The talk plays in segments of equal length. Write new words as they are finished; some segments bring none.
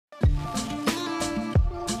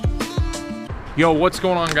Yo, what's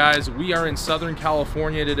going on, guys? We are in Southern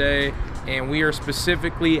California today, and we are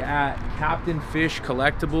specifically at Kaptain Fish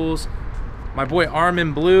Collectibles. My boy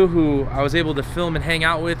Armen Blu, who I was able to film and hang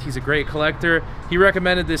out with, he's a great collector. He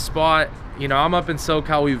recommended this spot. You know, I'm up in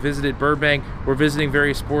SoCal, we visited Burbank. We're visiting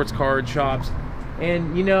various sports card shops.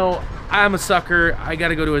 And you know, I'm a sucker. I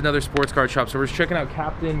gotta go to another sports card shop. So we're just checking out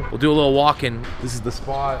Kaptain. We'll do a little walk-in. This is the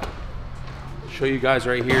spot. Show you guys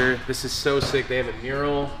right here. This is so sick. They have a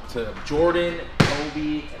mural to Jordan,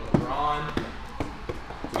 Kobe, and LeBron.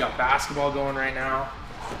 We got basketball going right now.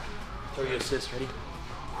 Show you assist. Ready?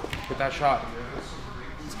 Hit that shot.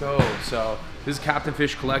 Let's go. So this is Kaptain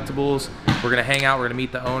Fish Collectibles. We're gonna hang out. We're gonna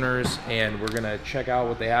meet the owners, and we're gonna check out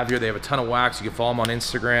what they have here. They have a ton of wax. You can follow them on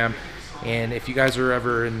Instagram. And if you guys are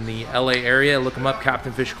ever in the LA area, look them up,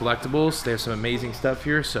 Kaptain Fish Collectibles. They have some amazing stuff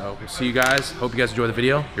here, so we'll see you guys. Hope you guys enjoy the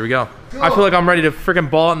video. Here we go. I feel like I'm ready to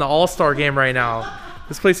freaking ball in the All-Star game right now.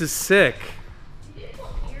 This place is sick.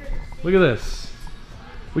 Look at this.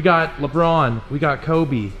 We got LeBron, we got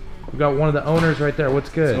Kobe, we got one of the owners right there.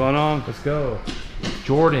 What's good? What's going on? Let's go.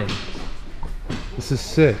 Jordan. This is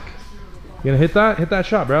sick. You gonna hit that? Hit that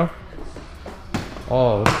shot, bro.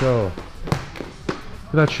 Oh, let's go.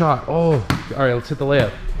 Look at that shot. Oh, all right, let's hit the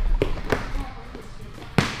layup.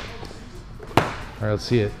 All right, let's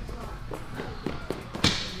see it.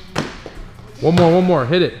 One more,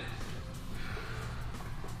 hit it.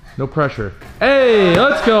 No pressure. Hey,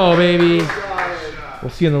 let's go, baby.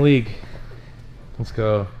 We'll see you in the league. Let's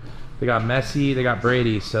go. They got Messi, they got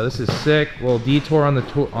Brady, so this is sick. A little detour on the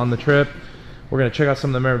trip. We're gonna check out some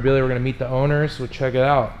of the memorabilia. We're gonna meet the owners. We'll check it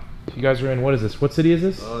out. You guys are in, what is this? What city is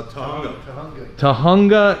this? Tahunga,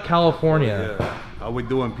 California. Yeah. How we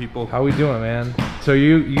doing, people? How we doing, man? So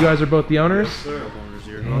you guys are both the owners? Yes, sir. Owners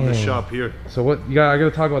here. On the shop here. So what? I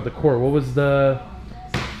gotta talk about the court. What was the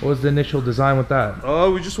initial design with that?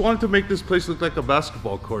 We just wanted to make this place look like a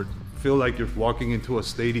basketball court. Feel like you're walking into a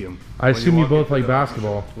stadium. I assume you both like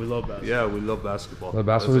basketball. We love basketball. Yeah, we love basketball. Love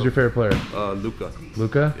basketball. Who's your favorite player? Luka.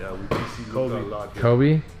 Luka? Yeah, we can see Kobe a lot. Yeah.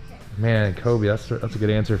 Kobe? Man, Kobe, that's a good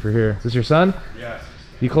answer for here. Is this your son? Yes.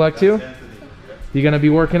 You collect too? Anthony. You gonna be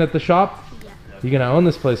working at the shop? Yeah. You gonna own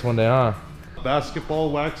this place one day, huh?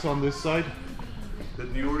 Basketball wax on this side. The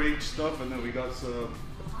new age stuff, and then we got some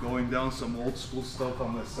going down some old school stuff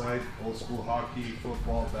on the side. Old school hockey,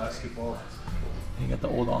 football, basketball. You got the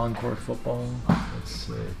old Encore football. That's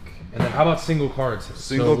sick. And then how about single cards?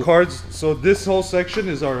 Single cards. So this whole section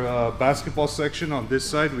is our basketball section. On this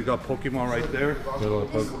side, we got Pokemon right there.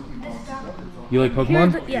 You like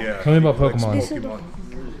Pokemon? Yeah. Tell me about Pokemon. Pokemon.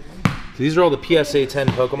 So these are all the PSA 10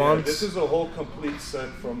 Pokemons? Yeah, this is a whole complete set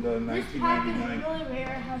from the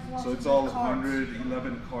 1999. So it's all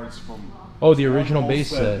 111 cards from... Oh, the original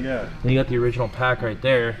base set. Yeah. And you got the original pack right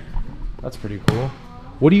there. That's pretty cool.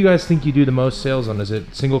 What do you guys think you do the most sales on? Is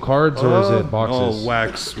it single cards or is it boxes? Oh,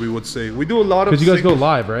 wax, we would say. We do a lot of Because you guys go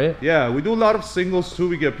live, right? Yeah, we do a lot of singles too.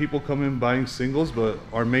 We get people coming buying singles, but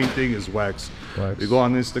our main thing is wax. We go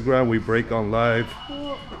on Instagram, we break on live.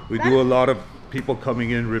 We do a lot of people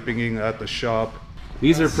coming in, ripping in at the shop.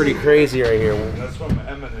 These are pretty crazy right here. That's from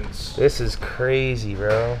Eminence. This is crazy,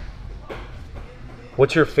 bro.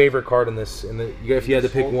 What's your favorite card in this? If you had to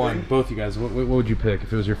pick one, both you guys, what would you pick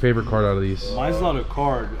if it was your favorite card out of these? Mine's not a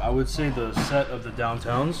card. I would say the set of the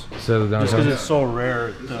downtowns. Set of the downtowns. Just because it's so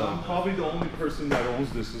rare. I'm probably the only person that owns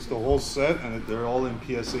this. It's the whole set, and they're all in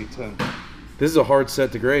PSA 10. This is a hard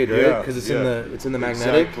set to grade, right? Yeah, Because it's in the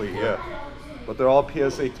magnetic. Exactly, yeah. But they're all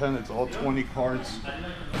PSA 10. It's all 20 cards.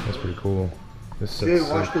 That's pretty cool. This Hey,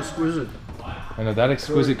 watch the exquisite. I know that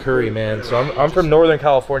exquisite curry, man. So I'm from Northern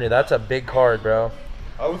California. That's a big card, bro.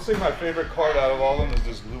 I would say my favorite card out of all of them is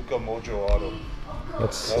this Luka Mojo auto.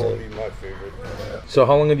 That would be my favorite. So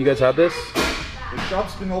how long have you guys had this? The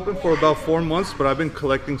shop's been open for about 4 months, but I've been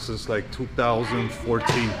collecting since like 2014.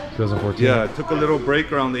 2014? Yeah, I took a little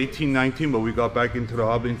break around 18, 19, but we got back into the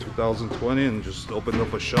hobby in 2020 and just opened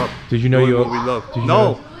up a shop. Did you know what we love?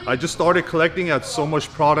 No, I just started collecting. I had so much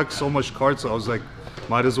product, so much cards, so I was like,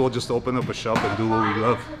 might as well just open up a shop and do what we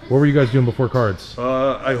love. What were you guys doing before cards?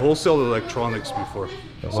 I wholesaled electronics before.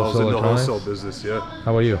 So I was in the wholesale business, yeah.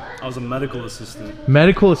 How about you? I was a medical assistant.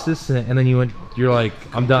 Medical assistant, and then you're like,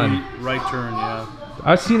 I'm done. Right turn, yeah.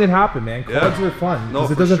 I've seen it happen, man. Cards are fun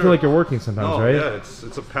because it doesn't feel like you're working sometimes, right? Yeah,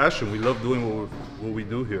 it's a passion. We love doing what we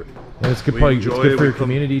do here. And it's good. It's good for your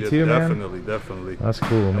community too, man. Definitely. That's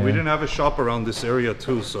cool, man. And we didn't have a shop around this area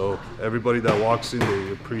too, so everybody that walks in,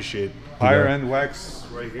 they appreciate higher end wax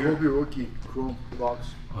right here. Kobe rookie chrome box.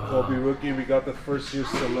 Kobe rookie. We got the first year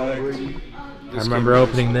select. I remember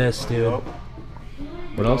opening this, dude.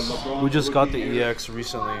 What else? LeBron We just got the rookie EX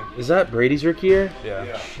recently. Is that Brady's rookie year? Yeah.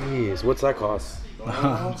 Jeez, what's that cost?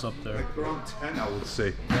 It's up there. Like around 10, I would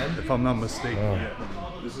say, if I'm not mistaken. Oh.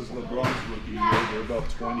 Yeah. This is LeBron's rookie year. They're about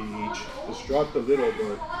 20 each. It's dropped a little,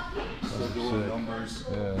 but still doing numbers.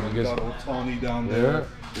 Yeah, I We guess- got Otani down there.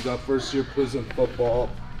 We got first year prison football.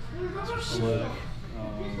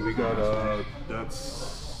 We got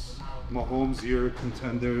that's Mahomes year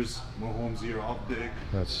contenders. Mahomes year optic.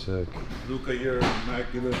 That's sick. Luka year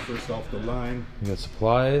immaculate first off the line. We got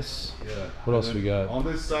supplies. Yeah. What else And we then got? On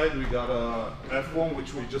this side we got F1,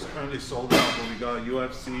 which we just currently sold out, but we got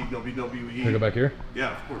UFC, WWE. Can I go back here?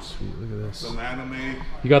 Yeah, of course. Look at this. Some anime.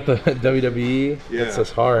 You got the WWE. Yeah. It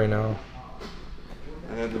says hard right now.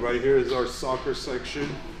 And then right here is our soccer section.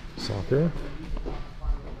 Soccer.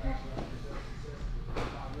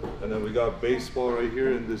 And then we got baseball right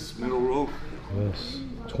here in this middle row. Yes.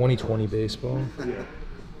 2020 baseball. Yeah.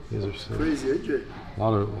 These are sick. Crazy, AJ. A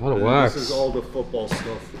lot of And wax. this is all the football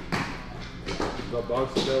stuff. The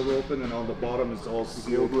box that we're open, and on the bottom is all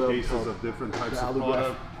sealed cases of different types of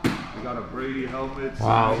product. We got a Brady helmet.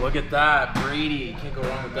 Wow, look at that. Brady. Can't go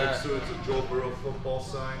wrong with Next that. to it's a Joe Burrow football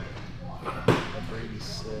sign. Brady's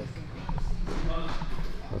sick.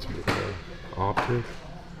 That's pretty cool. Optic.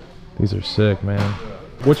 These are sick, man.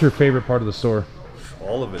 What's your favorite part of the store?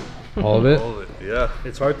 All of it. All of it? All of it. Yeah.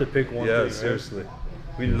 It's hard to pick one Yeah, thing. right? seriously.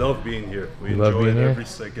 We love being here. We You love enjoy being it here? every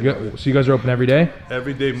second You of it. so you guys are open every day?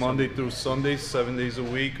 Every day, Monday through Sunday, 7 days a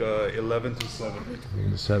week, 11 to 7.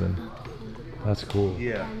 7. That's cool.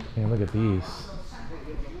 Yeah. Man, look at these.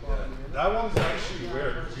 That one's actually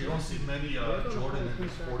rare because you don't see many Jordan in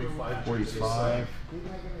these 45. 45.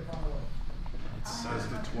 That's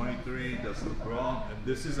the 23, that's LeBron, and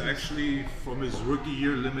this is actually from his rookie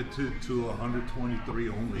year limited to 123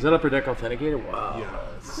 only. Is that upper deck authenticated? Wow.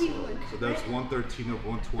 Yeah. So that's 113 of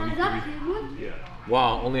 123. Yeah.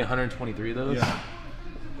 Wow, only 123 of those? Yeah.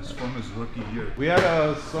 It's from his rookie year. We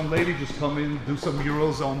had some lady just come in, do some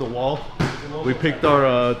murals on the wall. We picked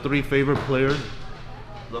our 3 favorite players,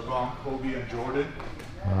 LeBron, Kobe, and Jordan.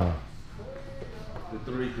 Wow. The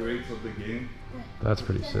 3 greats of the game. That's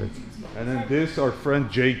pretty sick. And then this, our friend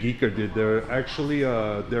Jay Geeker did. They're actually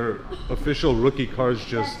their official rookie cards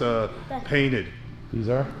just painted. These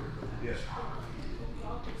are? Yeah.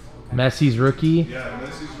 Messi's rookie. Yeah,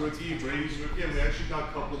 Messi's rookie, Brady's rookie, and we actually got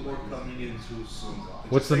a couple more coming in too soon.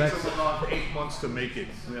 What's the next? It takes them about 8 months to make it.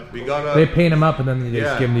 We got They paint them up and then they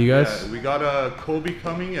just give them to you guys? Yeah, we got a Kobe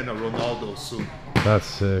coming and a Ronaldo soon. That's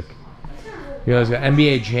sick. You guys got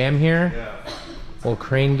NBA Jam here. Yeah. Little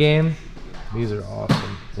crane game. These are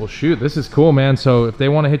awesome. Well, shoot, this is cool, man. So if they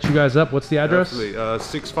want to hit you guys up, what's the address? Definitely.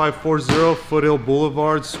 6540 Foothill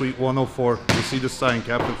Boulevard, Suite 104. You see the sign,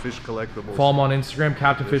 Kaptain Fish Collectibles. Follow him on Instagram,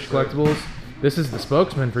 Kaptain Fish Collectibles. This is the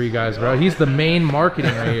spokesman for you guys, bro. He's the main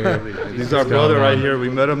marketing right here. He's our brother right here. We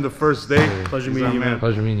met him the first day. Pleasure meeting you, man.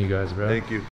 Pleasure meeting you guys, bro. Thank you.